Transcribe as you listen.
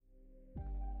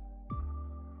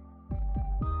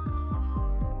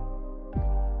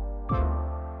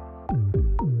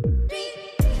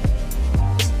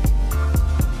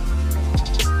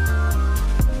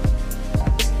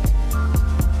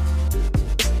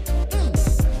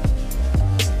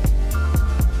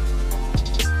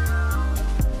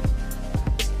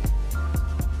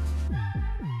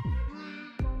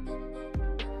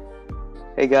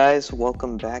Hey guys,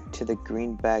 welcome back to the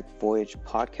Greenback Voyage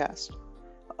podcast.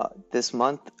 This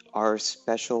month, our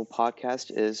special podcast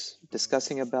is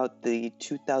discussing about the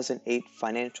 2008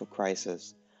 financial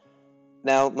crisis.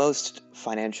 Now, most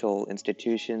financial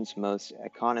institutions, most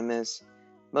economists,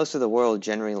 most of the world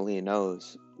generally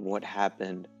knows what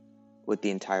happened with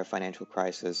the entire financial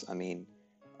crisis. The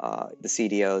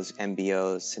CDOs,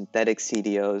 MBOs, synthetic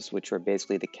CDOs, which were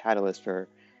basically the catalyst for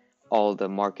all the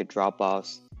market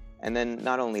drop-offs. And then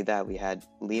not only that, we had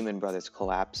Lehman Brothers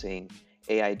collapsing,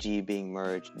 AIG being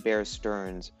merged, Bear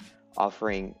Stearns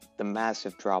offering the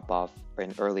massive drop-off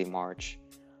in early March.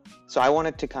 So I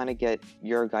wanted to kind of get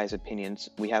your guys' opinions.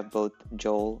 We have both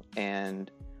Joel and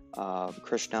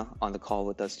Krishna on the call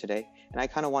with us today. And I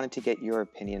kind of wanted to get your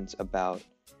opinions about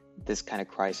this kind of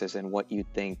crisis and what you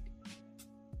think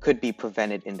could be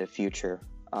prevented in the future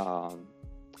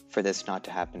for this not to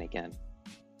happen again.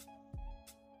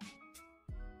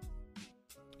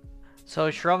 So,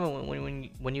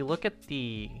 Shravan, when you look at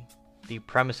the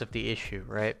premise of the issue,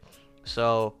 right?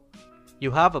 So,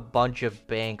 you have a bunch of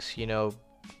banks,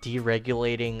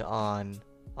 deregulating on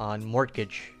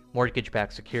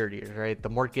mortgage-backed securities, right? The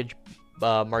mortgage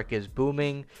market is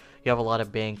booming. You have a lot of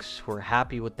banks who are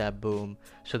happy with that boom,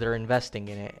 so they're investing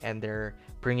in it, and they're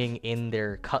bringing in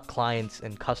their clients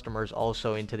and customers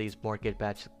also into these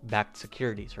mortgage-backed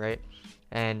securities, right?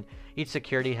 And each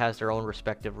security has their own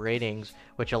respective ratings,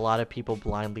 which a lot of people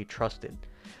blindly trusted.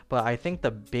 But I think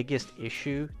the biggest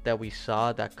issue that we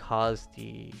saw that caused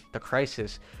the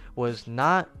crisis was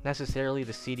not necessarily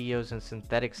the CDOs and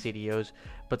synthetic CDOs,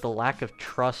 but the lack of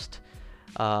trust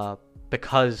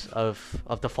because of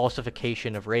the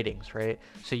falsification of ratings, right?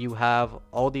 So you have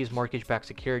all these mortgage-backed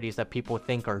securities that people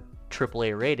think are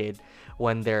AAA rated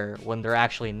when they're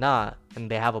actually not, and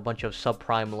they have a bunch of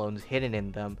subprime loans hidden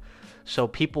in them. So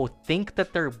people think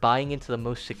that they're buying into the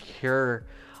most secure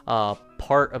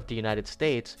part of the United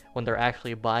States when they're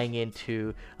actually buying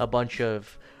into a bunch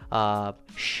of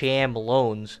sham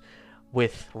loans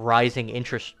with rising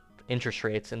interest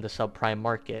rates in the subprime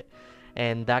market.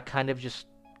 And that kind of just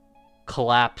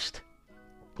collapsed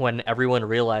when everyone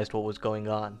realized what was going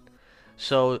on.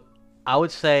 So I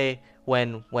would say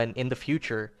when in the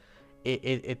future,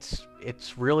 it's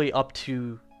really up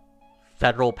to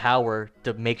federal power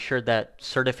to make sure that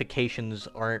certifications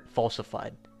aren't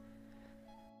falsified.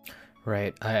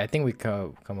 Right. I think we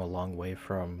come a long way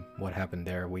from what happened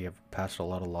there. We have passed a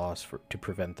lot of laws to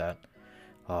prevent that.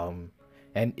 And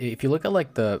if you look at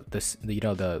like the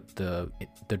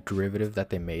derivative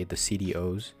that they made, the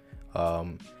CDOs,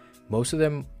 most of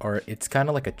them are. It's kind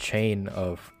of like a chain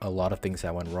of a lot of things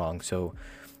that went wrong. So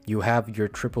you have your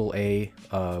AAA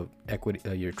equity,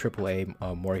 your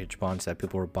AAA mortgage bonds that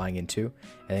people were buying into,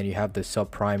 and then you have the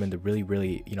subprime and the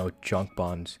really junk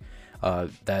bonds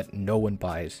that no one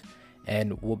buys.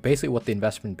 And basically what the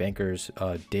investment bankers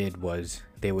did was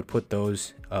they would put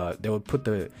those they would put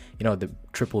the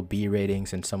triple B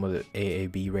ratings and some of the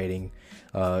AAB rating,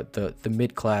 the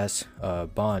mid class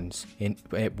bonds in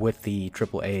with the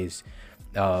triple A's,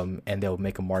 and they'll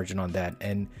make a margin on that,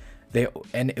 and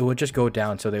it would just go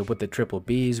down. So they would put the triple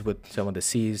B's with some of the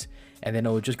C's, and then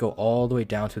it would just go all the way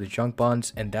down to the junk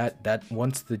bonds. And that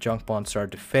once the junk bonds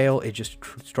started to fail, it just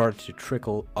started to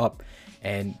trickle up,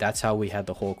 and that's how we had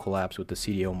the whole collapse with the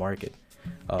CDO market.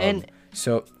 Go ahead.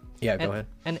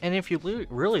 And if you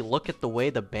really look at the way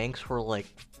the banks were like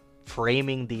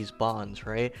framing these bonds,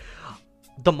 right?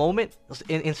 The moment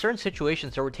in certain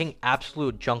situations they were taking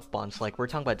absolute junk bonds, like we're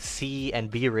talking about C and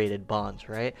B rated bonds,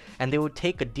 right? And they would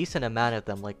take a decent amount of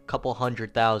them, like a couple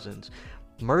 $100,000,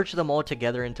 merge them all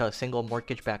together into a single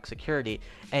mortgage-backed security.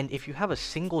 And if you have a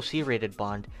single C rated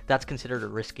bond, that's considered a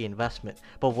risky investment.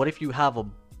 But what if you have a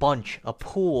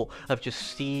pool of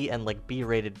just C and like B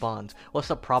rated bonds? What's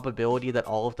the probability that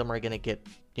all of them are going to get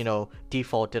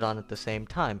defaulted on at the same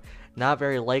time? Not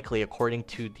very likely, according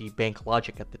to the bank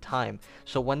logic at the time.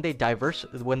 So when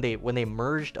they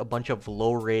merged a bunch of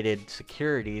low rated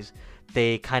securities,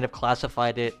 they kind of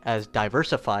classified it as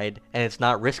diversified, and it's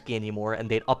not risky anymore, and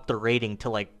they'd up the rating to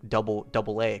like double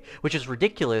A, which is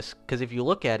ridiculous, because if you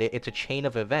look at it, it's a chain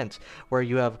of events where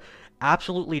you have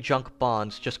absolutely junk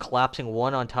bonds just collapsing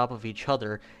one on top of each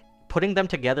other. Putting them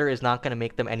together is not going to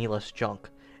make them any less junk.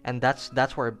 And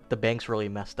that's where the banks really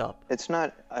messed up.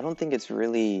 I don't think it's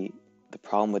really the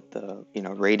problem with the,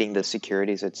 rating the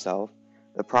securities itself.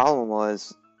 The problem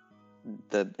was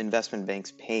the investment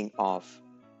banks paying off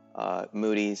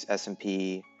Moody's,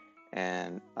 S&P,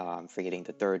 and I'm forgetting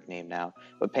the third name now,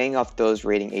 but paying off those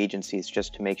rating agencies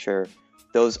just to make sure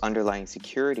those underlying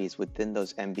securities within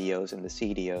those MBOs and the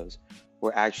CDOs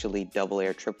were actually AA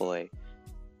or AAA.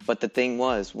 But the thing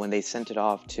was, when they sent it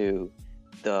off to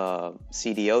the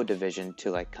CDO division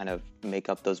to like kind of make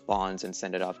up those bonds and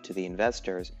send it off to the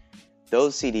investors,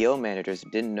 those CDO managers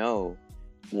didn't know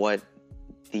what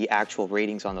the actual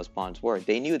ratings on those bonds were.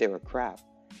 They knew they were crap,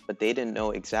 but they didn't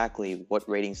know exactly what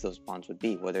ratings those bonds would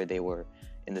be, whether they were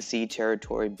in the C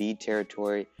territory, B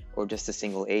territory, or just a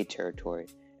single A territory.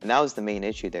 And that was the main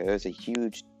issue there. There was a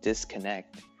huge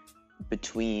disconnect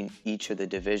between each of the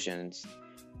divisions,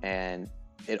 and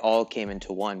it all came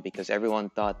into one because everyone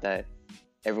thought that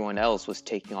everyone else was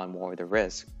taking on more of the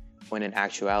risk, when in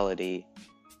actuality,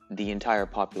 the entire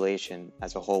population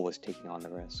as a whole was taking on the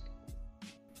risk.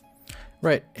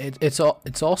 Right. It's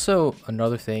also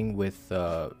another thing with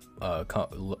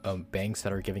banks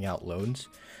that are giving out loans.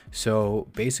 So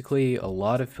basically, a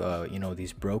lot of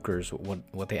these brokers,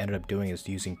 what they ended up doing is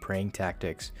using preying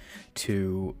tactics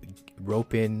to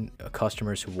rope in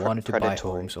customers who wanted to buy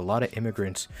homes. A lot of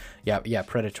immigrants,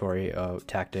 predatory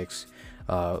tactics.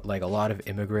 Like a lot of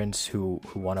immigrants who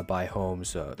want to buy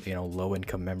homes, low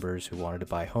income members who wanted to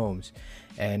buy homes,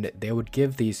 and they would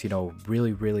give these,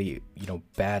 really, really,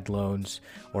 bad loans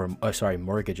or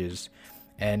mortgages.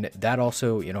 And that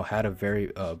also, had a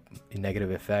very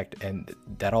negative effect, and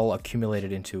that all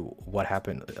accumulated into what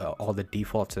happened, all the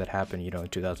defaults that happened, in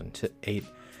 2008.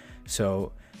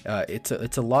 So it's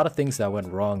a lot of things that went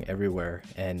wrong everywhere,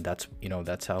 and that's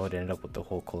how it ended up with the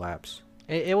whole collapse.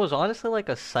 It was honestly like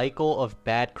a cycle of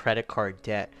bad credit card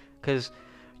debt, because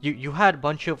you had a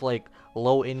bunch of like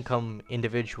low income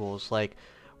individuals, like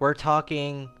we're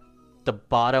talking the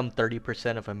bottom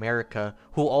 30% of America,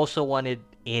 who also wanted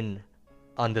in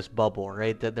on this bubble,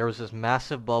 right? That there was this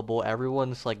massive bubble,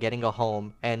 everyone's like getting a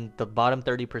home, and the bottom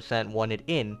 30% wanted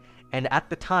in. And at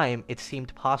the time, it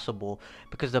seemed possible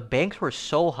because the banks were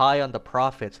so high on the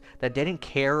profits that they didn't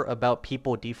care about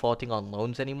people defaulting on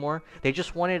loans anymore. They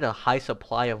just wanted a high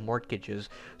supply of mortgages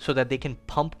so that they can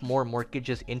pump more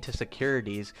mortgages into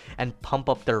securities and pump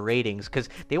up their ratings, because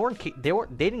they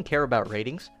didn't care about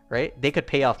ratings, right? They could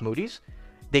pay off Moody's.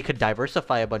 They could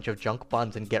diversify a bunch of junk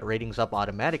bonds and get ratings up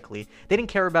automatically. They didn't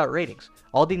care about ratings.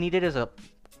 All they needed is a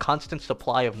constant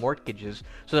supply of mortgages,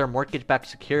 so their mortgage-backed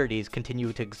securities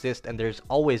continue to exist, and there's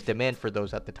always demand for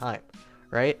those at the time,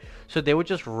 right? So they would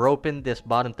just rope in this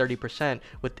bottom 30%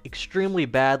 with extremely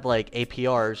bad like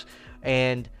APRs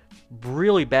and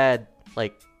really bad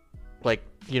like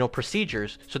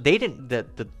procedures. So they didn't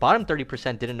the bottom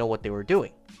 30% didn't know what they were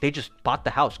doing. They just bought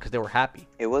the house because they were happy.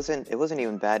 It wasn't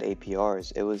even bad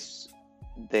APRs. It was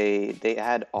they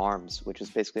had ARMs, which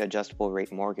was basically adjustable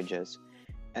rate mortgages.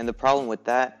 And the problem with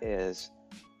that is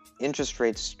interest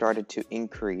rates started to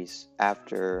increase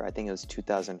after, I think it was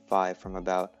 2005, from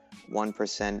about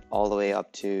 1% all the way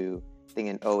up to, I think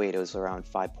in '08 it was around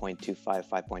 5.25,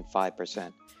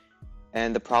 5.5%.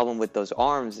 And the problem with those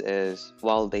ARMs is,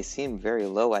 while they seemed very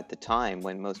low at the time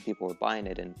when most people were buying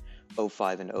it in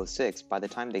 '05 and '06, by the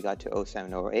time they got to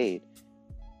 '07 or '08,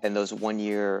 and those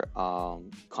one-year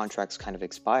contracts kind of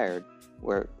expired,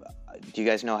 do you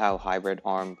guys know how hybrid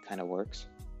ARM kind of works?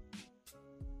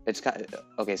 It's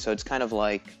kind of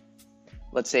like,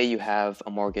 let's say you have a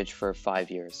mortgage for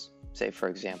 5 years, say for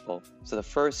example. So the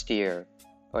first year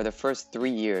or the first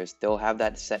 3 years, they'll have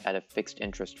that set at a fixed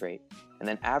interest rate. And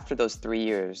then after those 3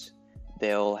 years,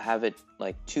 they'll have it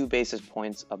like 2 basis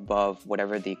points above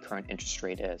whatever the current interest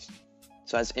rate is.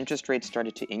 So as interest rates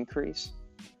started to increase,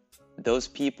 those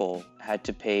people had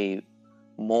to pay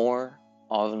more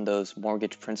on those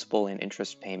mortgage principal and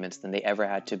interest payments than they ever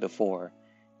had to before.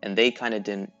 And they kind of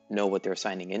didn't know what they were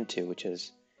signing into, which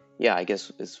is, I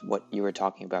guess is what you were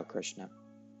talking about, Krishna.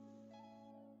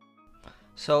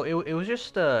 So it was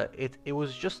just it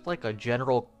was just like a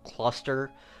general cluster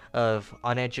of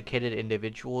uneducated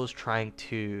individuals trying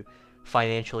to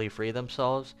financially free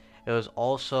themselves. It was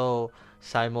also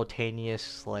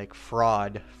simultaneous like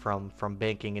fraud from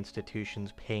banking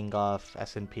institutions paying off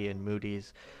S&P and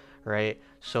Moody's, right?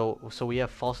 So we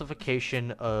have falsification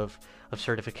of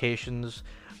certifications.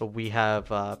 We have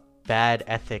bad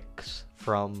ethics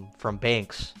from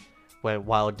banks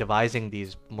while devising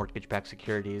these mortgage-backed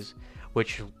securities,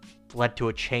 which led to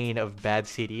a chain of bad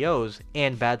CDOs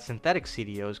and bad synthetic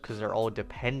CDOs because they're all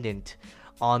dependent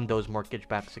on those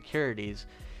mortgage-backed securities.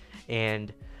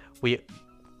 And we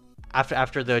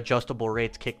after the adjustable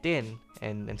rates kicked in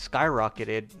and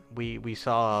skyrocketed, we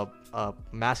saw a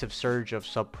massive surge of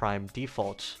subprime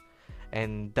defaults.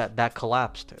 and that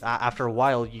collapsed. After a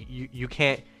while, you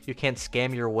can't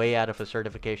scam your way out of a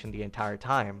certification the entire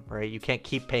time, right? You can't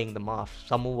keep paying them off.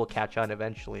 Someone will catch on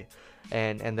eventually,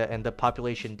 and the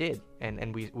population did,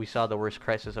 and we saw the worst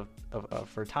crisis of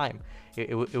for time.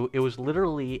 It was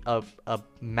literally a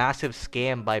massive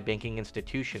scam by banking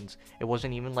institutions. It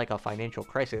wasn't even like a financial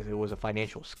crisis. It was a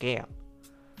financial scam.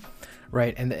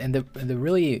 Right, and the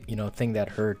really thing that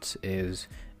hurts is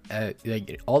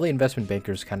like all the investment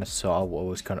bankers kind of saw what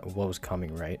was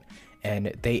coming, right?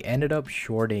 And they ended up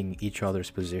shorting each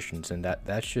other's positions, and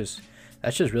that's just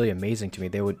really amazing to me.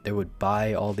 They would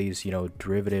buy all these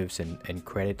derivatives and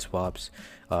credit swaps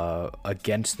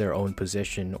against their own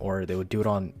position, or they would do it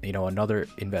on another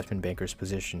investment banker's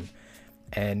position,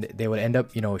 and they would end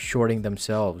up shorting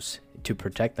themselves to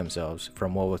protect themselves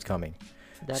from what was coming.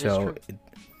 That is So true.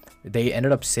 they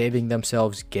ended up saving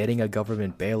themselves, getting a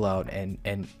government bailout,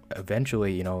 and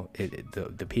eventually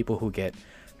the people who get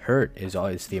hurt is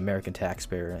always the American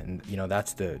taxpayer, and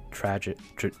that's the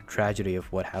tragedy of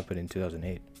what happened in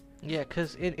 2008. Yeah,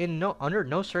 because in no under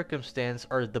no circumstance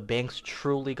are the banks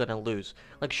truly gonna lose.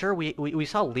 Like, sure, we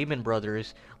saw Lehman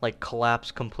Brothers like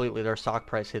collapse completely. Their stock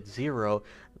price hit zero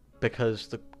because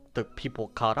the people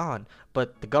caught on,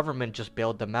 but the government just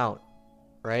bailed them out,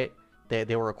 right?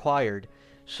 They were acquired.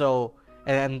 So,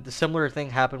 and the similar thing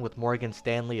happened with Morgan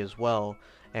Stanley as well,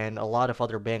 and a lot of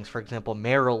other banks. For example,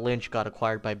 Merrill Lynch got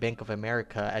acquired by Bank of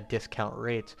America at discount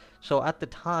rates. So at the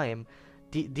time,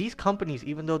 these companies,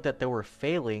 even though that they were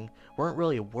failing, weren't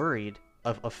really worried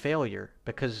of a failure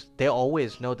because they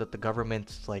always know that the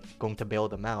government's like going to bail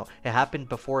them out. It happened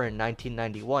before in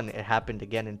 1991. It happened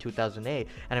again in 2008.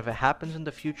 And if it happens in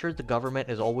the future, the government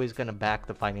is always going to back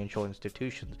the financial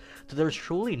institutions. So there's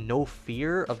truly no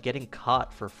fear of getting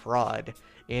caught for fraud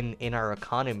in our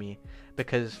economy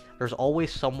because there's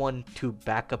always someone to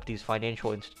back up these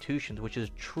financial institutions, which is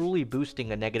truly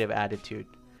boosting a negative attitude.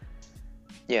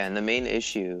 Yeah, and the main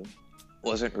issue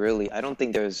wasn't really, I don't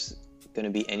think there's going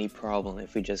to be any problem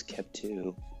if we just kept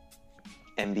to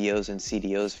MBOs and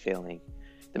CDOs failing.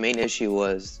 The main issue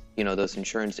was, those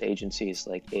insurance agencies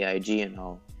like AIG and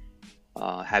all,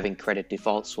 having credit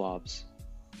default swaps,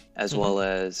 as well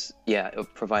as,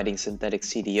 providing synthetic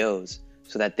CDOs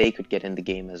so that they could get in the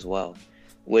game as well,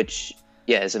 which,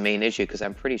 is a main issue because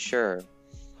I'm pretty sure,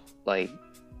 like,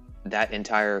 that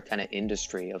entire kind of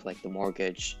industry of like the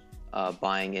mortgage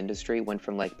buying industry went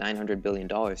from like $900 billion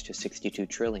to $62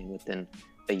 trillion within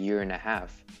a year and a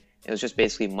half. It was just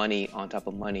basically money on top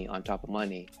of money on top of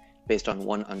money based on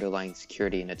one underlying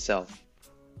security in itself.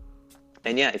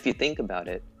 And yeah, if you think about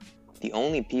it, the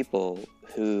only people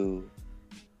who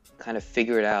kind of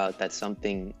figured out that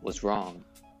something was wrong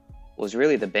was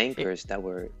really the bankers that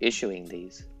were issuing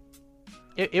these.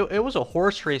 It was a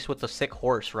horse race with the sick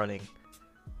horse running,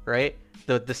 right?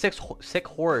 The sick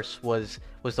horse was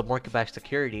the mortgage-backed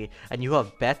security, and you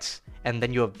have bets, and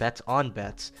then you have bets on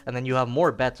bets, and then you have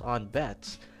more bets on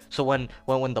bets. So when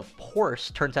the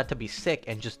horse turns out to be sick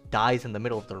and just dies in the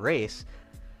middle of the race,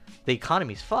 the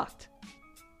economy's fucked.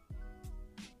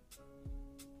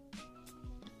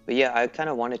 But yeah, I kind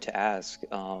of wanted to ask,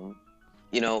 Ben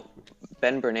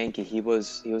Bernanke, he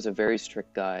was a very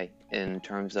strict guy in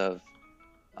terms of,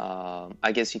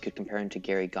 I guess you could compare him to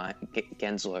Gary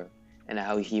Gensler and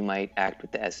how he might act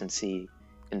with the S&C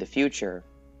in the future.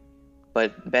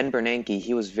 But Ben Bernanke,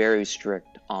 he was very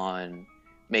strict on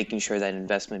making sure that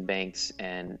investment banks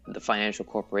and the financial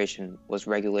corporation was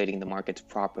regulating the markets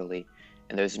properly,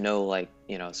 and there's no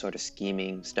sort of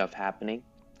scheming stuff happening.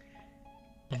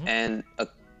 And a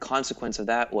consequence of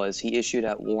that was he issued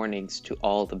out warnings to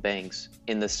all the banks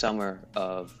in the summer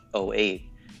of '08,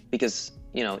 because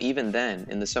even then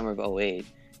in the summer of '08,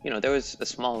 there was a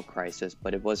small crisis,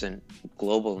 but it wasn't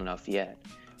global enough yet.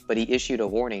 But he issued a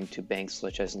warning to banks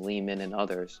such as Lehman and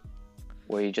others,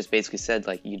 where he just basically said,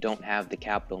 you don't have the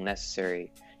capital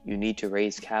necessary. You need to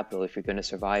raise capital if you're going to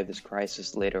survive this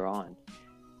crisis later on.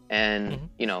 And,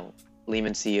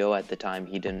 Lehman CEO at the time,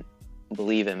 he didn't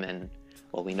believe him. And,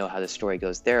 well, we know how the story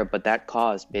goes there. But that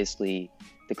caused basically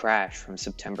the crash from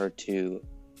September to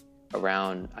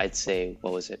around, I'd say,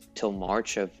 till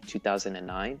March of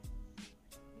 2009.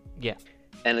 Yeah.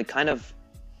 And it kind of,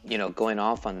 going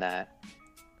off on that,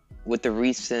 with the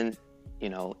recent,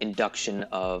 induction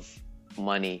of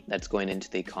money that's going into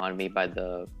the economy by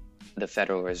the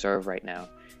Federal Reserve right now,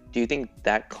 do you think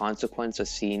that consequence of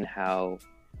seeing how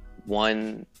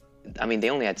they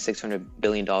only had $600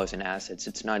 billion in assets.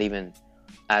 It's not even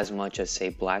as much as, say,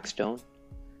 Blackstone.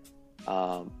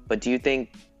 But do you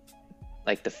think,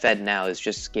 the Fed now is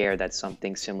just scared that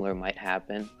something similar might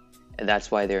happen and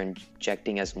that's why they're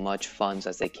injecting as much funds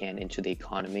as they can into the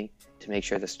economy to make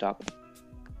sure the stock.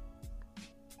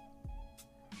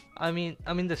 I mean,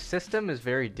 the system is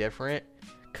very different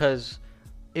because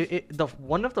the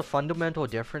one of the fundamental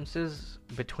differences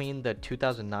between the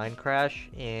 2009 crash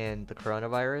and the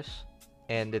coronavirus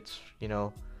and its,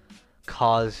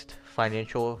 caused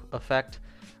financial effect,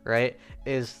 right,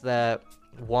 is that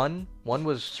one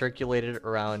was circulated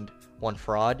around one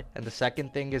fraud, and the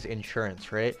second thing is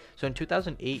insurance, right? So in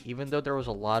 2008, even though there was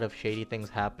a lot of shady things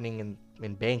happening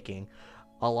in banking,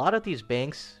 a lot of these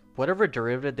banks, whatever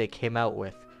derivative they came out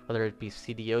with, whether it be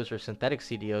CDOs or synthetic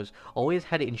CDOs, always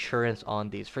had insurance on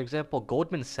these. For example,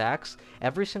 Goldman Sachs,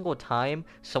 every single time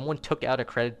someone took out a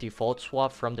credit default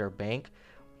swap from their bank,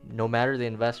 no matter the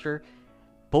investor,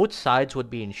 both sides would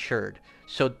be insured.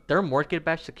 So their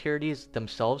mortgage-backed securities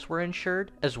themselves were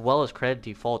insured, as well as credit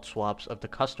default swaps of the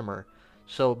customer.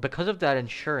 So because of that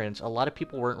insurance, a lot of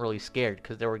people weren't really scared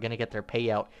because they were going to get their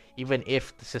payout even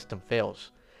if the system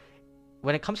fails.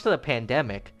 When it comes to the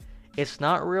pandemic, it's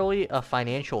not really a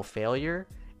financial failure.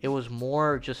 It was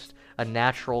more just a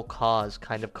natural cause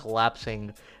kind of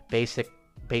collapsing basic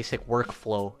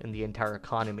workflow in the entire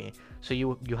economy. So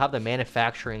you have the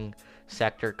manufacturing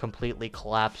sector completely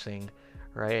collapsing,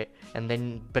 right? And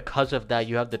then because of that,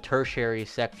 you have the tertiary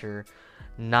sector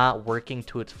not working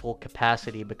to its full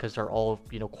capacity because they're all,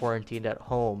 quarantined at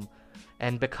home.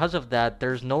 And because of that,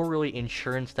 there's no really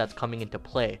insurance that's coming into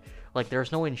play. Like,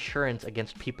 there's no insurance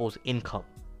against people's income,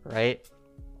 right?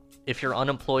 If you're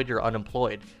unemployed, you're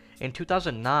unemployed. In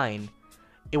 2009,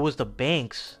 it was the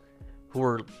banks who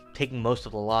were taking most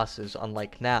of the losses,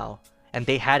 unlike now, and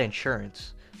they had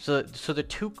insurance. So the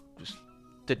two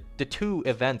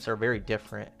events are very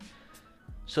different.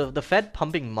 So the Fed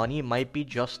pumping money might be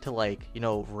just to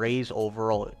raise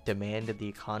overall demand in the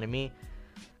economy,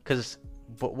 because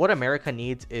what America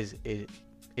needs is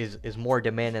more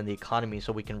demand in the economy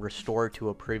so we can restore to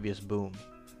a previous boom.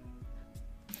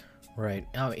 Right.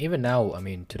 Even now, I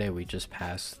mean, today we just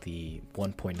passed the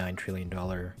 $1.9 trillion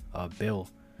bill,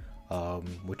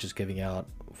 which is giving out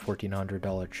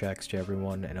 $1,400 checks to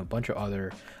everyone and a bunch of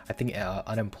other, I think,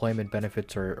 unemployment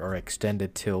benefits are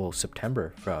extended till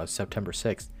September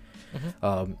 6th.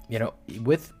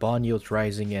 With bond yields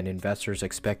rising and investors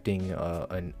expecting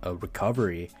a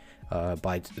recovery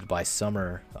by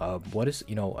summer, what's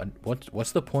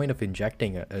the point of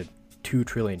injecting a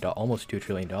almost $2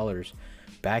 trillion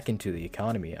back into the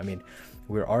economy? I mean,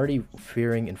 we're already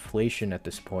fearing inflation at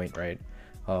this point, right?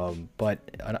 But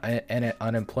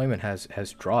unemployment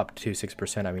has dropped to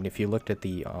 6%. I mean, if you looked at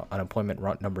the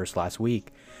unemployment numbers last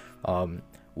week,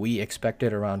 we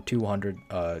expected around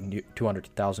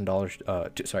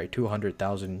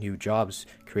 200,000 new jobs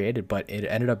created, but it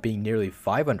ended up being nearly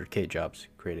 500K jobs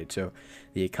created. So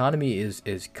the economy is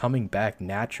coming back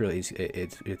naturally.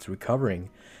 It's recovering,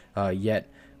 yet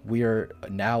we are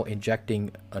now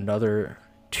injecting another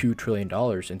 $2 trillion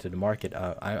into the market.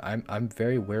 I'm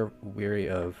very wary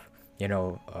of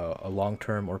a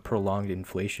long-term or prolonged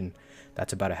inflation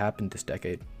that's about to happen this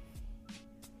decade.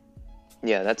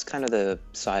 Yeah, that's kind of the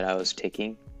side I was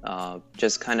taking.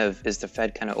 Just kind of, is the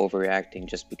Fed kind of overreacting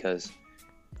just because,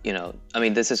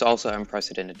 this is also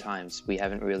unprecedented times. We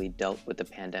haven't really dealt with the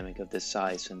pandemic of this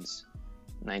size since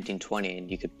 1920,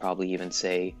 and you could probably even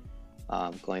say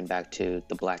going back to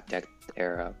the Black Death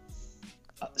era.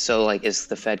 So, is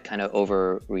the Fed kind of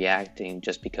overreacting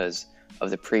just because of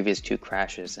the previous two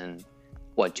crashes? And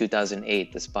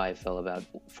 2008, the SPY fell about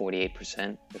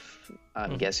 48%, if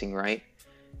I'm guessing right.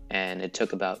 And it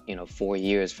took about 4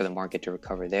 years for the market to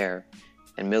recover there,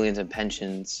 and millions of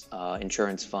pensions,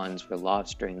 insurance funds were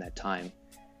lost during that time.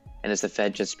 And is the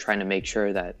Fed just trying to make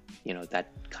sure that that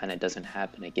kind of doesn't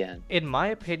happen again? In my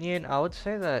opinion, I would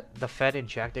say that the Fed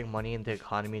injecting money into the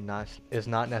economy is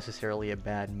not necessarily a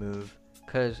bad move,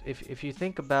 because if you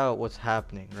think about what's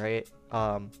happening, right?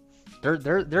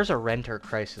 There's a renter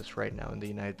crisis right now in the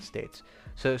United States.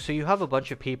 So you have a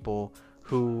bunch of people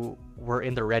who were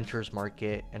in the renters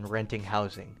market and renting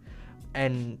housing,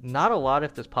 and not a lot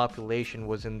of this population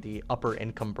was in the upper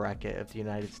income bracket of the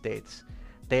United States.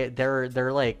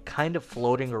 They're like kind of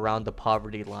floating around the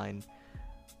poverty line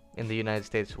in the United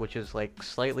States, which is like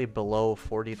slightly below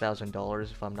 $40,000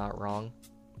 if I'm not wrong.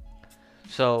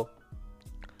 So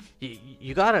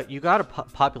you got a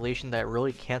population that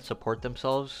really can't support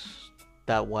themselves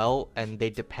that well, and they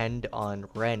depend on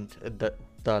rent,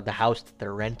 the house that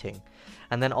they're renting.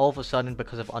 And then all of a sudden,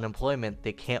 because of unemployment,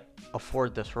 they can't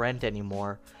afford this rent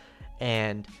anymore.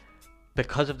 And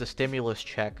because of the stimulus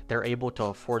check, they're able to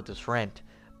afford this rent.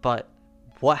 But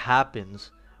what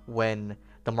happens when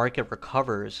the market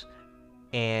recovers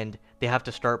and they have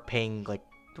to start paying like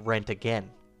rent again,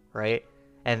 right?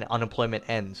 And unemployment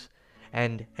ends.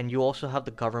 And you also have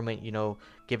the government,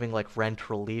 giving like rent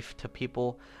relief to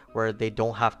people where they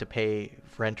don't have to pay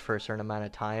rent for a certain amount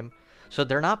of time. So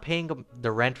they're not paying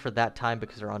the rent for that time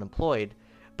because they're unemployed,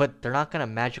 but they're not going to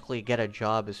magically get a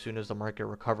job as soon as the market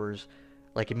recovers,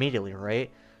 like immediately, right?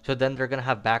 So then they're going to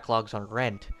have backlogs on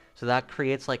rent. So that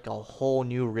creates like a whole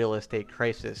new real estate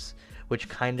crisis, which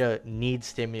kind of needs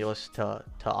stimulus to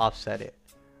offset it,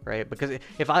 right? Because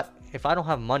if I don't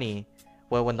have money,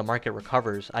 well, when the market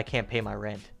recovers, I can't pay my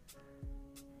rent.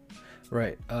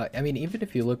 Right. I mean, even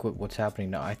if you look at what's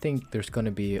happening now, I think there's going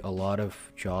to be a lot of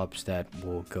jobs that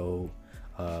will go,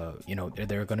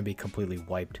 they're going to be completely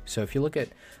wiped. So if you look at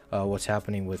what's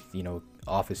happening with,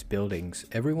 office buildings,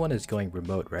 everyone is going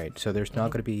remote, right? So there's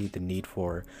not going to be the need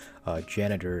for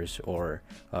janitors or,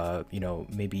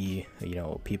 maybe,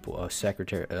 people,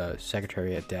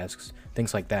 secretary at desks,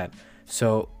 things like that.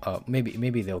 So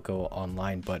maybe they'll go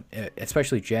online, but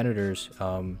especially janitors,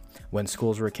 when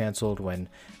schools were canceled,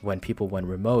 when people went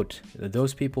remote,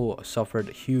 those people suffered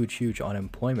huge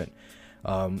unemployment,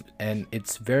 and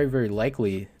it's very, very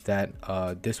likely that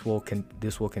this will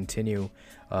continue,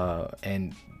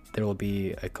 and there will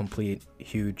be a complete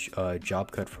huge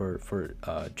job cut for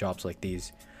jobs like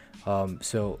these.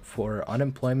 So for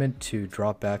unemployment to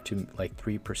drop back to like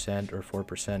 3% or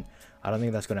 4%, I don't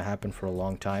think that's going to happen for a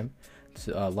long time.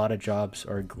 So a lot of jobs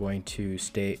are going to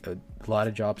stay. A lot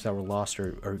of jobs that were lost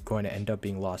are going to end up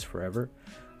being lost forever.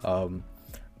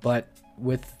 But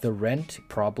with the rent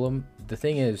problem, the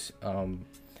thing is,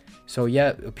 so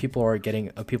yeah, people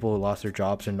who lost their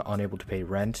jobs and unable to pay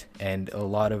rent, and a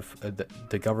lot of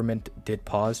the government did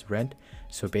pause rent.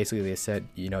 So basically, they said,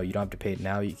 you don't have to pay it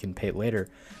now; you can pay it later.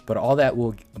 But all that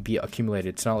will be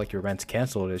accumulated. It's not like your rent's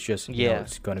canceled. It's just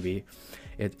it's going to be,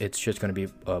 it's just going to be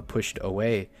pushed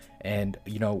away. And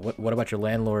what about your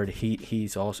landlord? He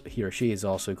or she is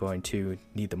also going to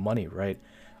need the money, right?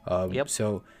 Yep.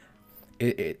 So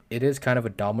it is kind of a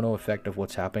domino effect of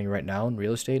what's happening right now in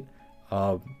real estate.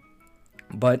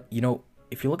 But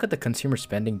if you look at the consumer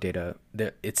spending data,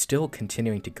 it's still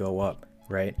continuing to go up,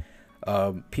 right?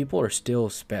 People are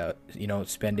still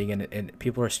spending, and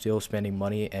people are still spending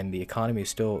money, and the economy is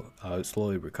still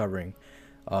slowly recovering.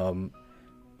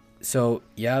 So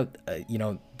yeah,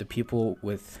 the people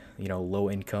with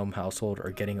low income household are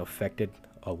getting affected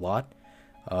a lot,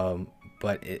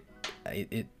 but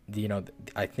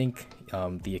I think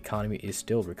the economy is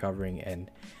still recovering, and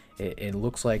it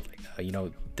looks like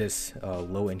this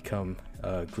low income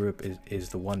group is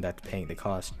the one that's paying the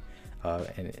cost,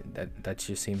 and that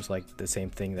just seems like the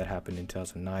same thing that happened in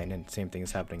 2009, and same thing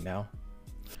is happening now.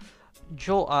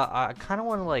 Joel, I kind of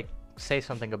want to like say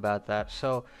something about that.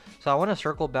 So I want to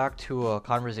circle back to a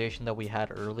conversation that we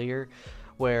had earlier,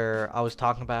 where I was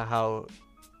talking about how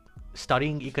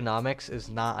studying economics is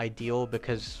not ideal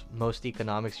because most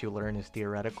economics you learn is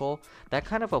theoretical. That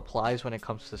kind of applies when it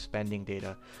comes to spending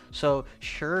data. So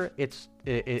sure, it's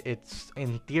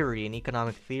in theory, in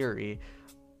economic theory,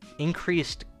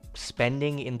 increased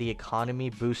spending in the economy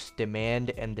boosts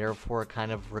demand and therefore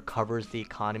kind of recovers the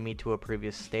economy to a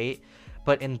previous state.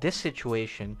 But in this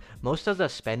situation, most of the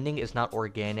spending is not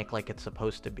organic like it's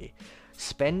supposed to be.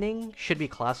 Spending should be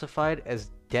classified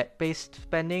as debt-based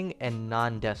spending and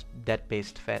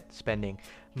non-debt-based spending.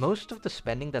 Most of the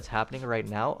spending that's happening right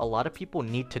now, a lot of people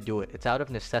need to do it. It's out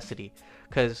of necessity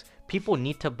because people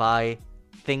need to buy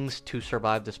things to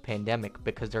survive this pandemic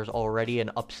because there's already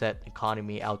an upset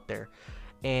economy out there.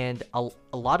 And a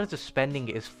lot of the spending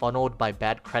is funneled by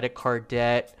bad credit card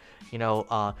debt,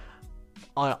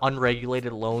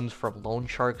 unregulated loans from loan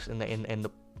sharks in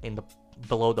the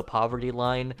below the poverty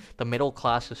line. The middle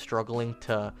class is struggling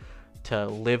to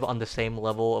live on the same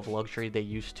level of luxury they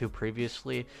used to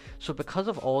previously. So because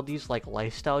of all these like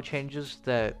lifestyle changes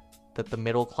that the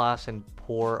middle class and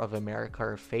poor of America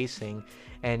are facing,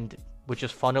 and which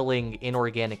is funneling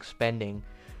inorganic spending,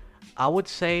 I would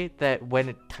say that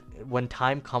when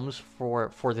time comes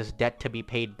for this debt to be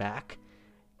paid back,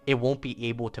 it won't be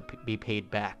able to be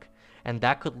paid back, and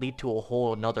that could lead to a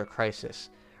whole another crisis,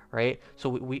 right? So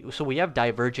we have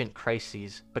divergent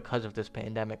crises because of this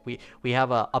pandemic. We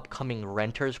have a upcoming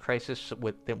renters crisis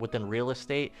within real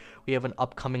estate. We have an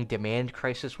upcoming demand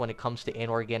crisis when it comes to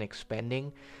inorganic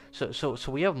spending. So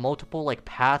we have multiple like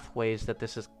pathways that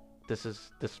this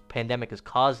pandemic is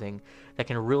causing that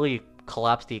can really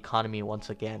collapse the economy once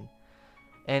again.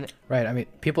 And right, I mean,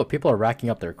 people are racking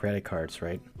up their credit cards,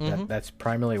 right? Mm-hmm. That's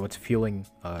primarily what's fueling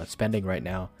spending right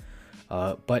now.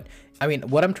 But I mean,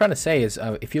 what I'm trying to say is,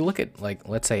 if you look at, like,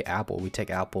 let's say Apple, we take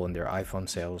Apple and their iPhone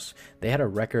sales, they had a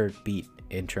record beat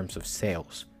in terms of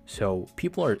sales. So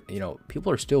people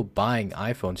are still buying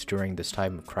iPhones during this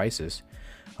time of crisis.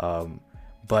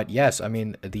 But yes, I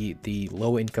mean the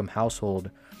low income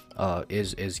household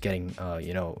is getting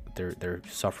they're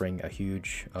suffering a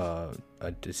huge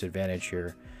a disadvantage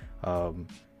here.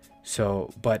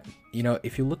 But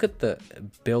if you look at the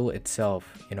bill itself,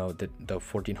 the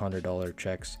 $1,400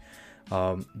 checks,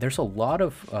 there's a lot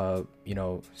of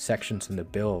sections in the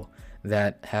bill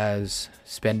that has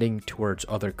spending towards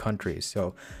other countries.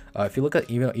 So if you look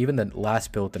at even the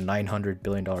last bill, the $900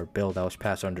 billion bill that was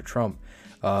passed under Trump,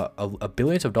 a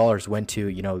billions of dollars went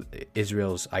to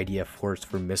Israel's IDF force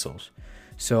for missiles.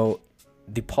 So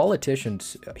the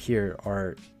politicians here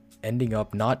are ending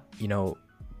up not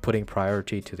putting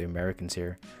priority to the Americans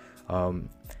here, yeah,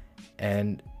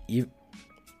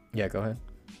 go ahead.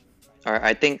 All right,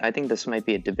 I think this might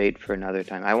be a debate for another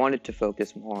time. I wanted to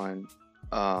focus more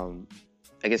on,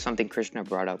 I guess something Krishna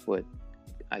brought up with,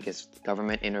 I guess,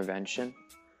 government intervention.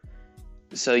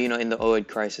 So in the '08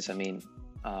 crisis, I mean,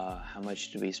 how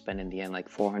much did we spend in the end? Like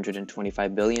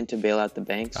 425 billion to bail out the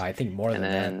banks. I think more than that.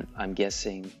 And then I'm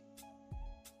guessing,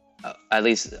 at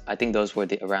least I think those were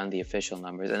around the official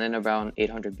numbers. And then around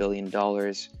 $800 billion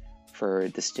for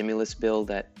the stimulus bill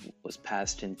that was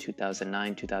passed in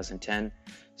 2009, 2010,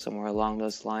 somewhere along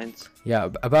those lines. Yeah,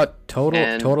 about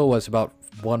total was about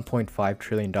 $1.5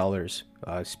 trillion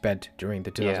spent during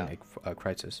the 2008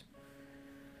 crisis.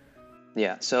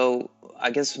 Yeah, so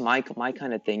I guess my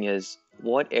kind of thing is,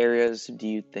 what areas do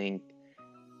you think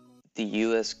the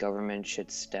U.S. government should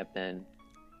step in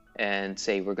and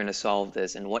say, we're going to solve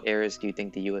this? And what areas do you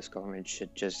think the U.S. government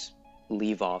should just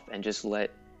leave off and just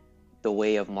let the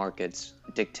way of markets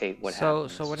dictate what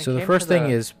happens? So the first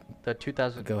thing is the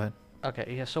 2000. Go ahead.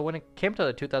 Okay, yeah. So when it came to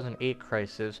the 2008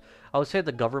 crisis, I would say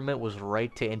the government was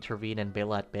right to intervene and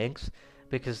bail out banks,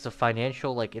 because the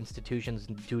financial institutions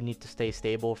do need to stay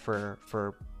stable for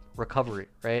recovery,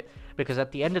 right? Because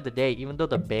at the end of the day, even though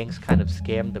the banks kind of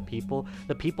scammed the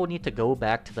people need to go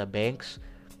back to the banks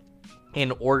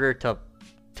in order to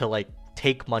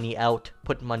take money out,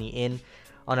 put money in.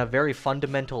 On a very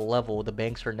fundamental level, the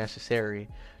banks are necessary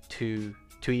to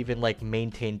even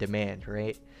maintain demand,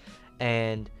 right?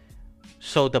 And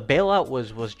so the bailout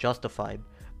was justified,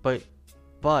 but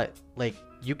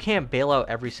you can't bail out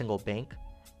every single bank.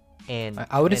 And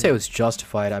I wouldn't say it was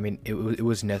justified. I mean, it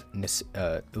was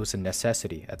a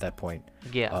necessity at that point.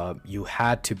 Yeah. You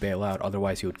had to bail out,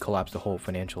 otherwise you would collapse the whole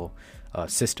financial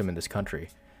system in this country,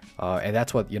 and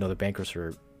that's what the bankers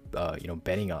are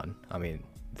betting on. I mean,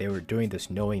 they were doing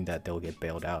this knowing that they'll get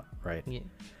bailed out, right? Yeah.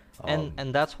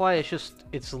 And that's why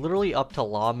it's literally up to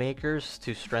lawmakers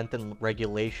to strengthen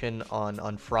regulation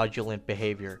on fraudulent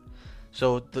behavior.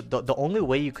 So the only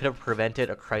way you could have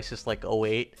prevented a crisis like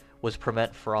 '08 was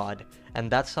prevent fraud,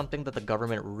 and that's something that the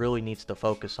government really needs to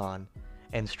focus on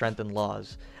and strengthen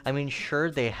laws. I mean, sure,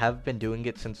 they have been doing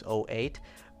it since '08,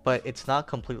 but it's not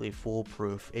completely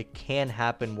foolproof. It can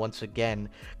happen once again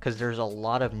because there's a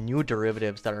lot of new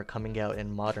derivatives that are coming out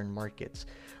in modern markets.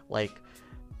 Like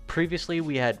previously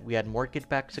we had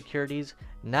mortgage-backed securities.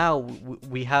 Now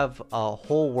we have a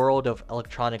whole world of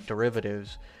electronic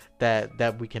derivatives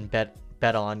that we can bet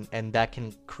on, and that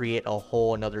can create a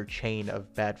whole another chain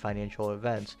of bad financial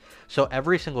events. So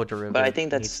every single derivative But I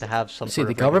think needs to have some See, sort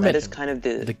the of government- That is regulation.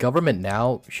 kind of The government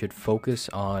now should focus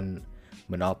on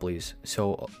monopolies.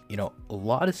 So a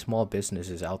lot of small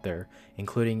businesses out there,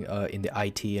 including in the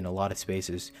IT and a lot of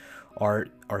spaces, are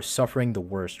suffering the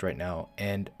worst right now.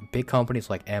 And big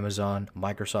companies like Amazon,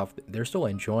 Microsoft, they're still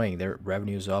enjoying their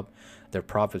revenues up, their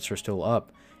profits are still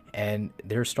up, and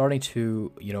they're starting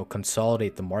to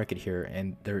consolidate the market here,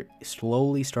 and they're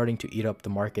slowly starting to eat up the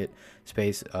market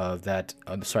space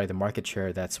the market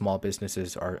share that small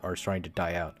businesses are starting to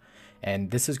die out.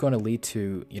 And this is going to lead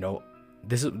to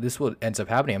this is what ends up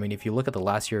happening. I mean, if you look at the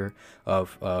last year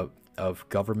of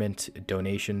government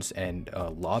donations and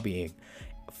lobbying,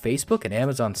 Facebook and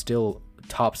Amazon still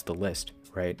tops the list,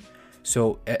 right?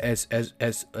 So as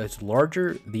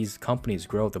larger these companies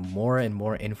grow, the more and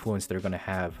more influence they're going to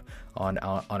have on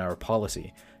our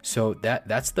policy. So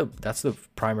that's the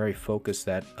primary focus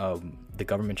that the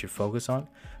government should focus on,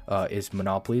 is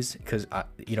monopolies, because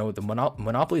the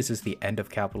monopolies is the end of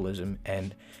capitalism,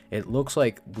 and it looks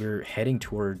like we're heading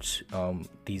towards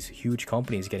these huge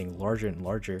companies getting larger and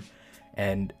larger,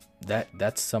 and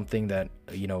that's something that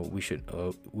we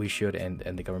should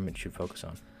and the government should focus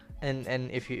on. And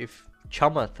if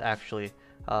Chamath actually,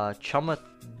 Chamath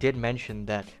did mention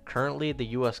that currently the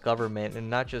U.S. government, and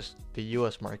not just the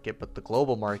U.S. market, but the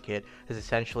global market, is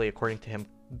essentially, according to him,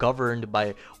 governed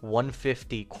by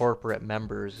 150 corporate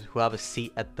members who have a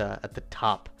seat at the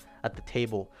top at the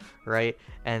table, right?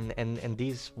 And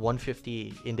these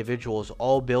 150 individuals,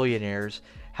 all billionaires,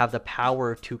 have the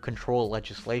power to control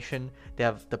legislation. They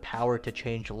have the power to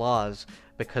change laws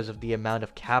because of the amount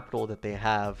of capital that they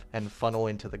have and funnel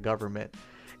into the government.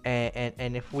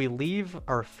 And if we leave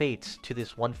our fates to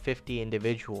this 150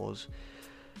 individuals,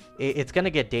 it's going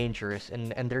to get dangerous,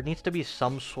 and there needs to be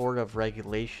some sort of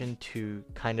regulation to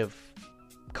kind of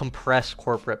compress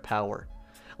corporate power.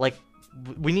 Like,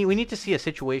 we need to see a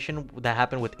situation that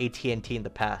happened with AT&T in the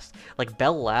past. Like,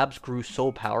 Bell Labs grew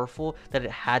so powerful that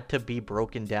it had to be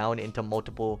broken down into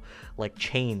multiple like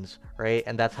chains, right?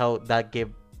 And that's how that gave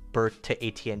birth to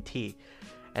AT&T.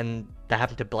 And that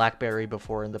happened to BlackBerry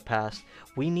before in the past.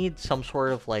 We need some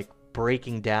sort of like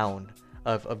breaking down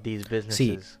of these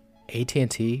businesses. See,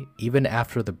 AT&T, even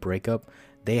after the breakup,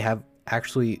 they have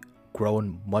actually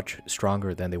grown much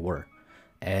stronger than they were.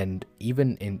 And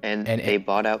even in and they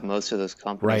bought out most of those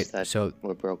companies right, so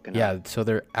were broken yeah, up. so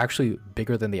they're actually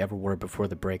bigger than they ever were before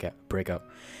the breakup.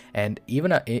 And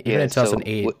even in Yeah,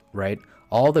 2008, right,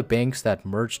 all the banks that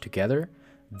merged together,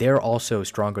 they're also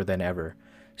stronger than ever.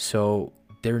 So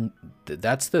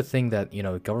that's the thing that, you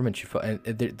know, government should and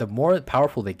the more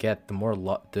powerful they get,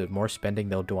 the more spending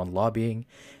they'll do on lobbying,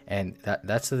 and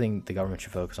that's the thing the government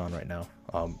should focus on right now.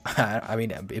 I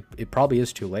mean, it probably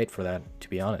is too late for that, to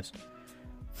be honest.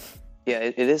 Yeah,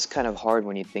 it is kind of hard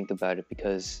when you think about it,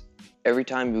 because every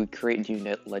time we create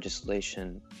new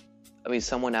legislation, I mean,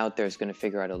 someone out there is going to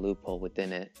figure out a loophole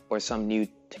within it, or some new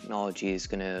technology is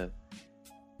going to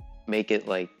make it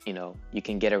like, you know, you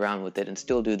can get around with it and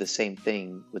still do the same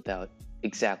thing without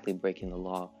exactly breaking the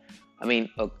law. I mean,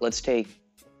 let's take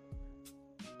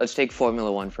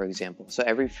Formula One, for example. So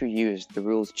every few years, the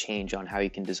rules change on how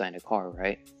you can design a car,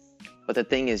 right? But the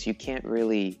thing is, you can't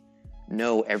really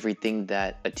know everything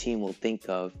that a team will think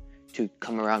of to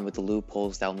come around with the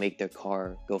loopholes that will make their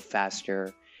car go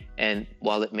faster. And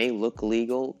while it may look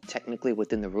illegal, technically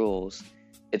within the rules,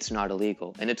 it's not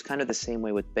illegal. And it's kind of the same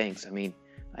way with banks. I mean,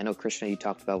 I know, Krishna, you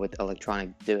talked about with electronic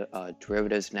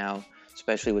derivatives now,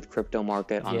 especially with crypto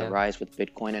market on the rise with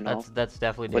Bitcoin and all. That's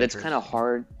definitely dangerous. But it's kind of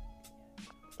hard.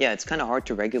 Yeah, it's kind of hard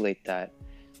to regulate that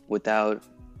without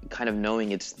kind of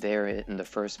knowing it's there in the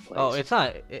first place. Oh, it's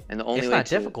not. And the only it's way not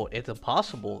difficult. It's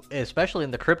impossible, especially in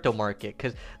the crypto market,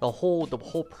 because the whole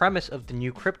premise of the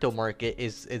new crypto market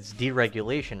is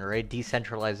deregulation, right?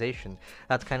 Decentralization.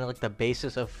 That's kind of like the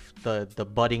basis of the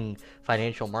budding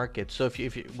financial market. So if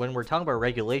you when we're talking about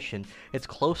regulation, it's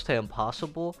close to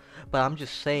impossible. But I'm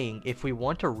just saying, if we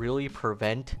want to really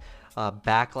prevent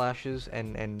backlashes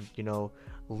and you know,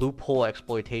 loophole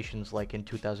exploitations like in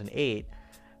 2008.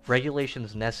 Regulation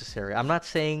is necessary. I'm not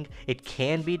saying it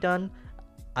can be done.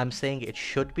 I'm saying it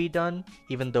should be done,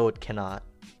 even though it cannot.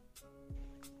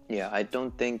 Yeah, I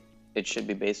don't think it should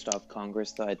be based off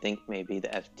Congress, though. I think maybe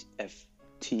the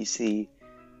FTC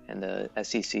and the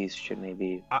SEC should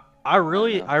maybe. I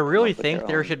really think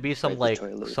there own should be some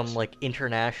regulatory loops.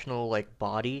 international like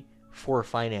body for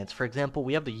finance. For example,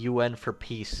 we have the UN for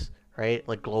peace, right?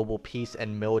 Like global peace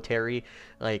and military,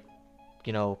 like,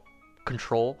 you know,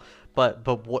 control. But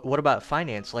what about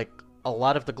finance? Like, a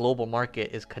lot of the global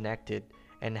market is connected,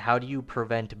 and how do you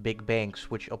prevent big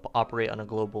banks, which operate on a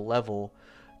global level,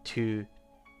 to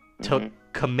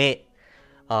commit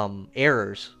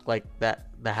errors like that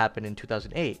happened in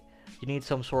 2008? You need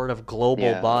some sort of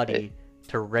global body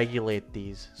to regulate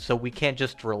these. So we can't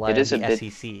just rely on the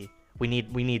SEC. We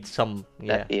need some.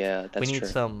 That's we need true.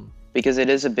 some. Because it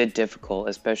is a bit difficult,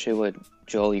 especially with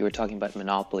Joel. You were talking about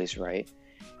monopolies, right?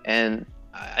 And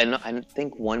I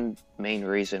think one main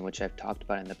reason, which I've talked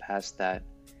about in the past, that,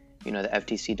 you know, the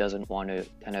FTC doesn't want to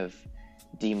kind of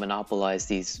demonopolize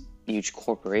these huge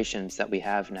corporations that we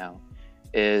have now,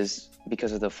 is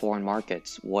because of the foreign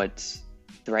markets. What's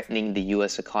threatening the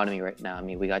U.S. economy right now? I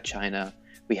mean, we got China,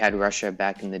 we had Russia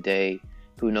back in the day.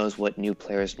 Who knows what new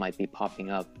players might be popping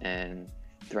up and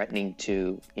threatening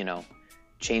to, you know,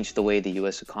 change the way the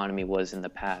U.S. economy was in the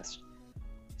past.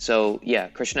 So yeah,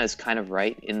 Krishna is kind of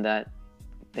right in that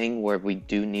thing where we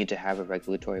do need to have a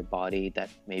regulatory body that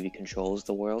maybe controls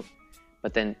the world.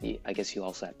 But then I guess you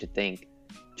also have to think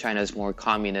China is more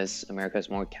communist, America is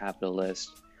more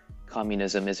capitalist.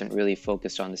 Communism isn't really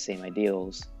focused on the same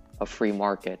ideals of free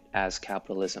market as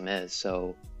capitalism is.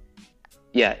 So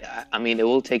yeah, I mean, it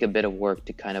will take a bit of work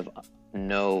to kind of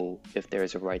know if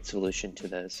there's a right solution to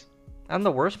this. And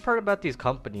the worst part about these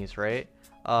companies, right?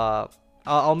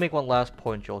 I'll make one last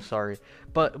point, Joel. Sorry,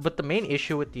 but the main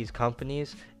issue with these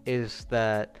companies is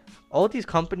that all of these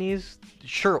companies,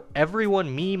 sure,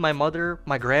 everyone, me, my mother,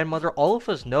 my grandmother, all of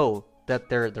us know that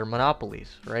they're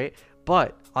monopolies, right?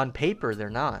 But on paper, they're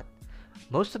not.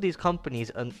 most of these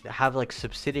companies have like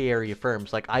subsidiary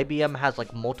firms. Like IBM has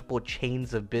like multiple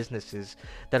chains of businesses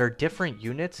that are different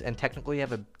units and technically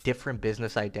have a different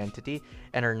business identity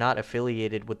and are not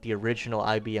affiliated with the original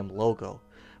IBM logo.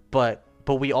 But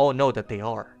we all know that they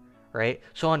are, right?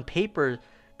 So on paper,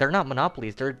 they're not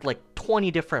monopolies. They're like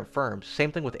 20 different firms.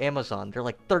 Same thing with Amazon. They're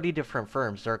like 30 different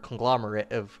firms. They're a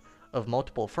conglomerate of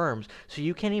multiple firms. So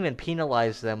you can't even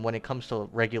penalize them when it comes to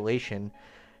regulation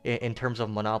in terms of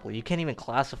monopoly. You can't even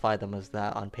classify them as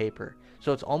that on paper.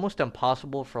 So it's almost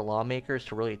impossible for lawmakers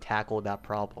to really tackle that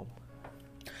problem.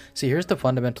 See, here's the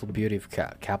fundamental beauty of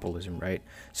capitalism, right?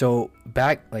 So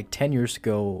back like 10 years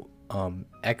ago,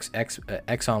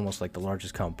 Exxon was like the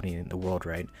largest company in the world,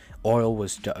 right? Oil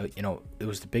was, it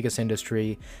was the biggest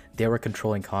industry. They were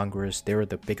controlling Congress. They were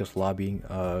the biggest lobbying,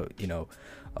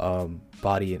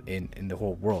 body in the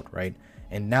whole world, right?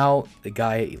 And now the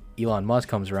guy Elon Musk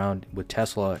comes around with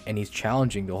Tesla, and he's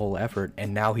challenging the whole effort.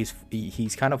 And now he's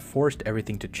kind of forced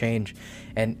everything to change.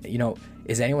 And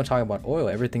is anyone talking about oil?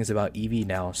 Everything's about EV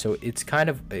now, so it's kind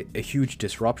of a huge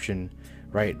disruption,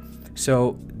 right?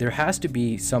 So there has to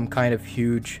be some kind of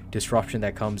huge disruption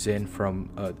that comes in from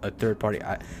a third party.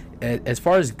 As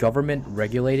far as government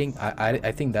regulating,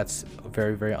 I think that's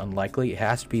very, very unlikely. It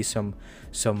has to be some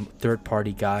third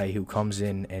party guy who comes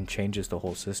in and changes the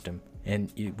whole system.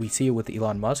 And we see it with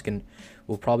Elon Musk, and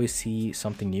we'll probably see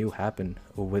something new happen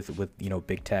with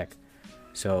big tech.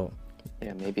 So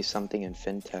Yeah, maybe something in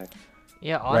fintech.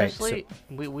 Yeah, Right, so- honestly,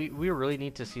 we really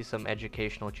need to see some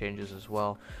educational changes as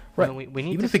well. right. We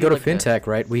need Even to if we see go to like the- fintech,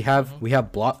 right? We have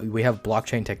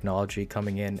blockchain technology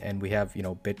coming in, and we have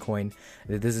Bitcoin.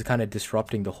 This is kind of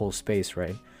disrupting the whole space,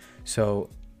 right? So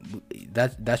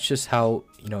that's just how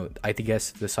I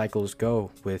guess the cycles go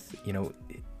with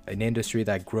an industry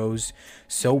that grows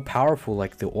so powerful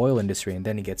like the oil industry, and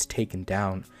then it gets taken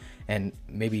down. And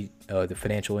maybe the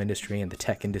financial industry and the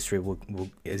tech industry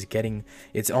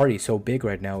it's already so big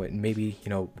right now, and maybe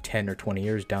 10 or 20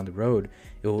 years down the road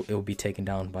it'll be taken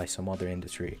down by some other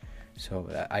industry. So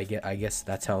I guess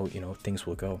that's how things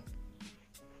will go.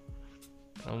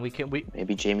 and we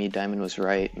Maybe Jamie Dimon was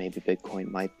right. Maybe Bitcoin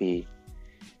might be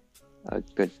a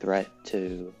good threat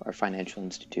to our financial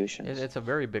institutions. it's a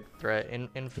very big threat. In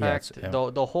Yeah, fact, yeah.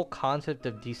 the whole concept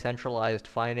of decentralized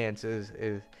finance is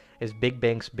big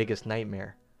banks' biggest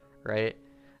nightmare, right?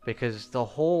 Because the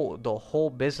whole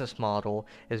business model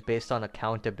is based on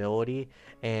accountability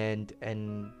and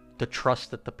the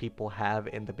trust that the people have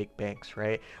in the big banks,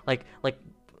 right?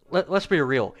 Let's be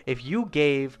real. If you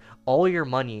gave all your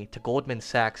money to Goldman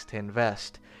Sachs to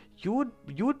invest, you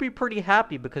would be pretty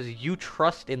happy because you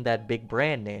trust in that big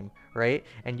brand name, right?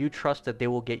 And you trust that they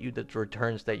will get you the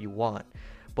returns that you want.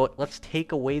 But let's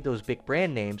take away those big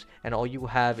brand names, and all you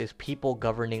have is people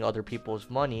governing other people's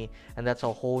money, and that's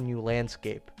a whole new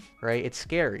landscape, right? It's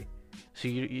scary. So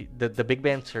the big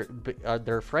banks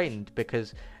they're frightened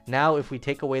because now if we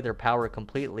take away their power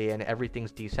completely and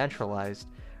everything's decentralized,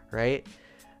 right?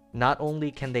 Not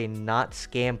only can they not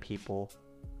scam people,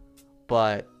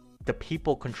 but the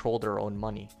people control their own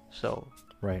money. So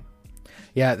Right.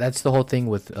 Yeah, that's the whole thing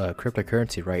with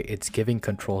cryptocurrency, right? It's giving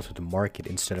control to the market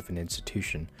instead of an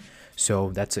institution.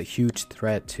 So that's a huge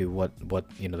threat to what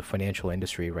the financial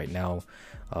industry right now.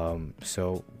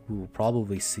 So we will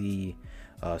probably see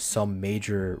some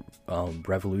major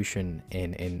revolution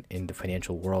in the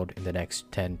financial world in the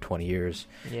next 10, 20 years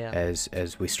yeah.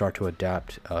 as we start to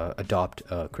adopt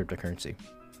cryptocurrency.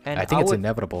 And I think it's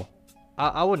inevitable.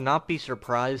 I would not be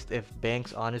surprised if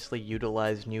banks honestly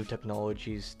utilize new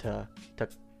technologies to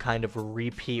kind of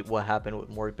repeat what happened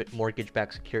with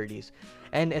mortgage-backed securities,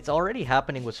 and it's already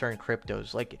happening with certain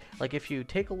cryptos. Like if you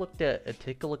take a look at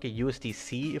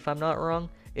USDC, if I'm not wrong,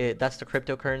 that's the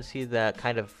cryptocurrency that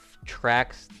kind of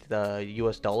tracks the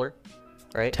US dollar,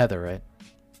 right? Tether, right?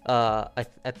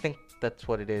 I think that's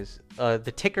what it is.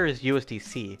 The ticker is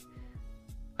USDC.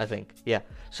 I think, yeah.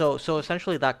 So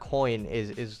essentially that coin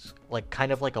is like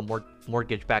kind of like a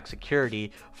mortgage-backed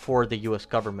security for the U.S.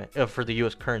 government, for the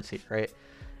U.S. currency, right?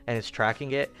 And it's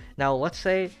tracking it. Now let's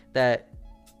say that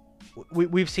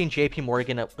we've seen JP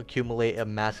Morgan accumulate a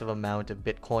massive amount of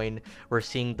Bitcoin. We're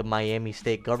seeing the Miami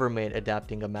state government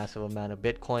adapting a massive amount of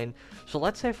Bitcoin. So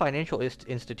let's say financial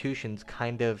institutions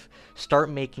kind of start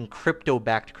making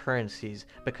crypto-backed currencies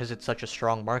because it's such a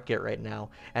strong market right now.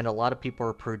 And a lot of people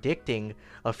are predicting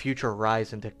a future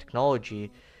rise in technology.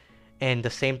 And the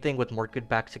same thing with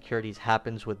mortgage-backed securities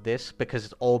happens with this because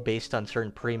it's all based on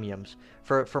certain premiums.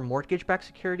 For mortgage-backed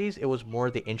securities, it was more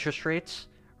the interest rates,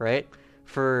 right?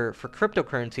 For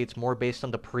cryptocurrency, it's more based on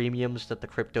the premiums that the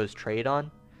cryptos trade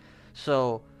on.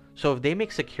 So if they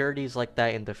make securities like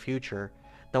that in the future,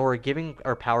 that we're giving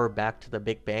our power back to the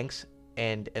big banks,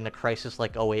 and a crisis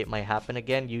like '08 might happen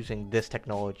again using this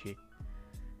technology.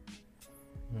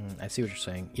 I see what you're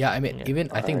saying. Yeah, I mean, Yeah. even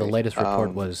I All think the right. latest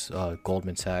report was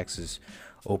Goldman Sachs is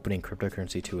opening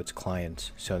cryptocurrency to its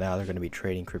clients. So now they're going to be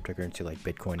trading cryptocurrency like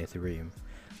Bitcoin, Ethereum,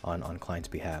 on clients'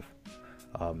 behalf.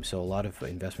 So a lot of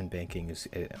investment banking is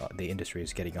the industry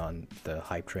is getting on the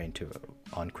hype train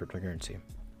on cryptocurrency.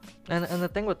 And the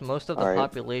thing with most of the All right.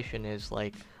 population is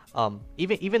like,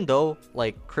 even though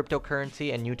like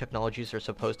cryptocurrency and new technologies are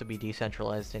supposed to be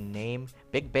decentralized in name,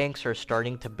 big banks are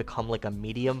starting to become like a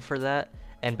medium for that.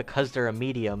 And because they're a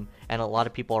medium and a lot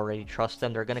of people already trust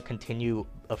them, they're going to continue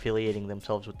affiliating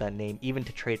themselves with that name, even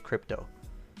to trade crypto.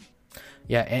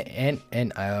 Yeah,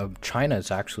 and China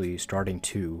is actually starting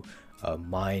to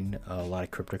mine a lot of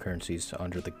cryptocurrencies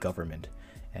under the government,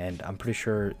 and I'm pretty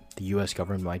sure the U.S.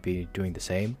 government might be doing the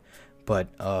same. But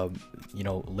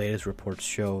latest reports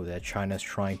show that China's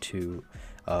trying to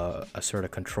assert a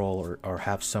control or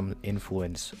have some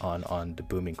influence on the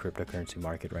booming cryptocurrency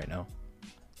market right now.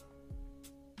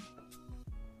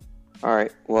 All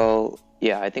right. Well,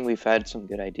 yeah, I think we've had some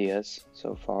good ideas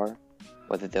so far.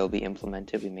 Whether they'll be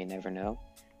implemented, we may never know.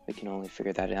 We can only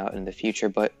figure that out in the future.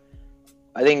 But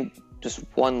I think just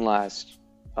one last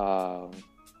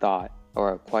thought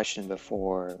or a question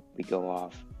before we go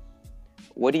off.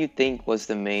 What do you think was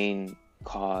the main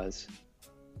cause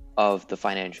of the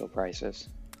financial crisis?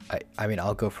 I mean,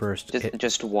 I'll go first.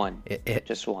 Just one.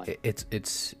 Just one.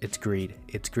 It's greed.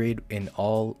 It's greed in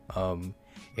all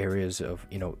areas of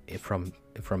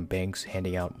from banks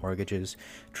handing out mortgages,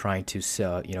 trying to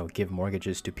sell, give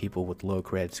mortgages to people with low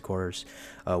credit scores,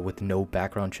 with no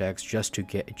background checks, just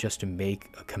to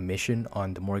make a commission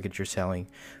on the mortgage you're selling,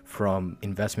 from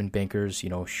investment bankers,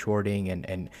 shorting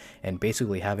and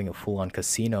basically having a full-on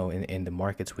casino in the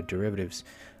markets with derivatives.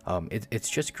 It's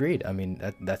just greed. I mean,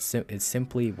 it's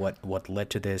simply what led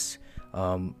to this,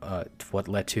 what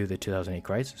led to the 2008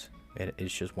 crisis.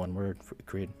 It's just one word: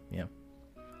 greed. Yeah.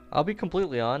 I'll be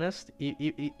completely honest,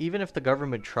 even if the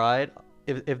government tried,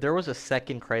 if there was a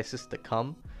second crisis to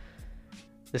come,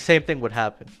 the same thing would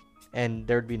happen, and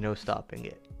there'd be no stopping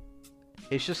it.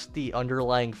 It's just the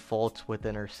underlying faults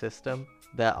within our system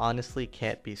that honestly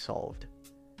can't be solved.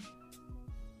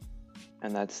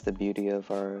 And that's the beauty of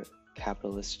our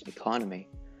capitalist economy.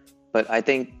 But I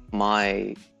think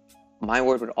my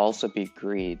word would also be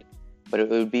greed, but it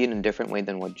would be in a different way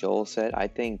than what Joel said. I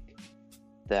think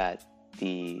that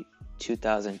the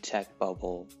 2000 tech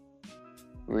bubble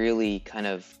really kind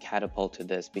of catapulted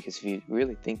this, because if you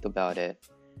really think about it,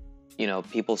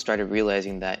 people started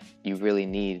realizing that you really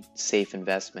need safe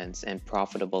investments and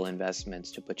profitable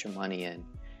investments to put your money in,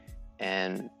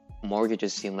 and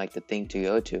mortgages seemed like the thing to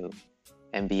go to,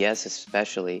 MBS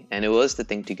especially, and it was the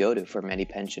thing to go to for many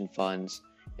pension funds,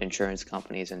 insurance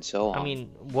companies, and so on. I mean,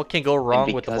 what can go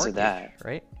wrong with the because mortgage, of that,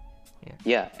 right?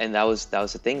 Yeah, and that was the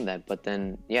thing then. But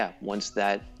then, yeah, once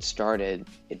that started,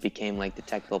 it became like the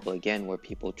tech bubble again, where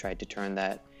people tried to turn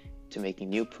that to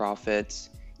making new profits,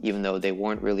 even though they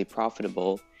weren't really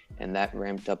profitable, and that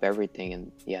ramped up everything.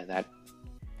 And yeah, that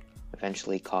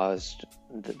eventually caused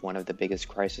one of the biggest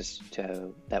crises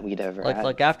that we'd ever had.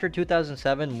 Like after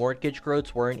 2007, mortgage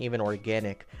growths weren't even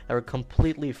organic. They were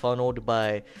completely funneled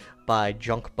by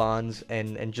junk bonds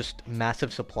and just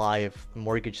massive supply of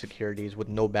mortgage securities with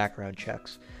no background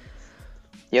checks.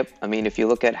 Yep. I mean, if you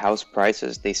look at house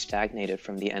prices, they stagnated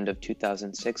from the end of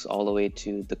 2006 all the way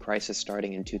to the crisis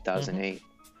starting in 2008.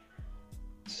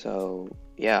 So,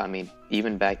 yeah, I mean,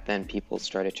 even back then, people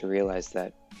started to realize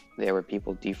that there were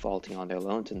people defaulting on their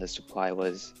loans and the supply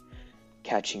was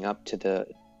catching up to the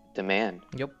demand.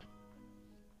 Yep.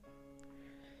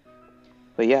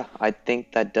 But yeah, I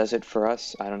think that does it for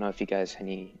us. I don't know if you guys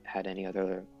had any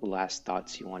other last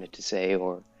thoughts you wanted to say,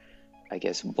 or I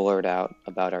guess blurt out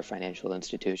about our financial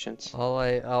institutions.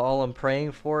 All I'm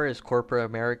praying for is corporate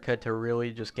America to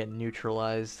really just get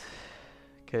neutralized,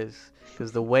 because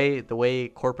the way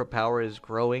corporate power is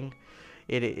growing,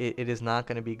 it is not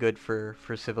going to be good for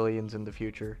civilians in the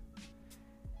future.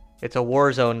 It's a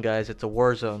war zone, guys. It's a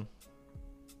war zone.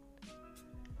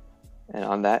 And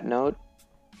on that note,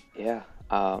 yeah.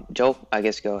 Joel, I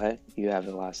guess go ahead. You have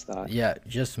the last thought. Yeah,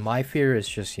 just my fear is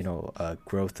just,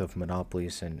 growth of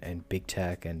monopolies and big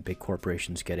tech and big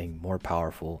corporations getting more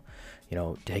powerful,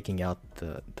 taking out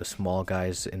the small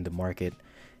guys in the market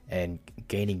and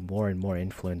gaining more and more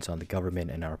influence on the government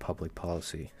and our public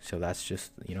policy. So that's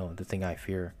just, the thing I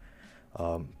fear.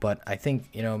 But I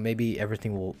think, maybe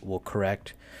everything will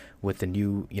correct with the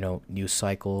new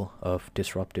cycle of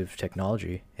disruptive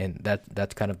technology. And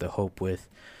that's kind of the hope with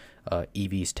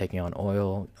EVs taking on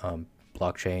oil,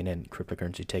 blockchain and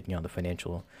cryptocurrency taking on the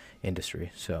financial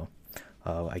industry. So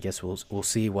I guess we'll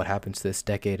see what happens this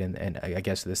decade and I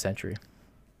guess this century.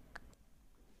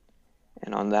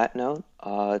 And on that note,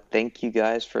 thank you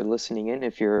guys for listening in.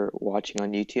 If you're watching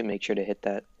on YouTube, make sure to hit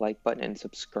that like button and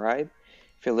subscribe.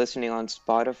 If you're listening on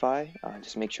Spotify,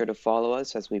 just make sure to follow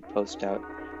us as we post out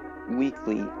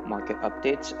weekly market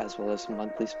updates as well as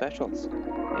monthly specials.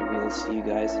 And we will see you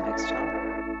guys next time.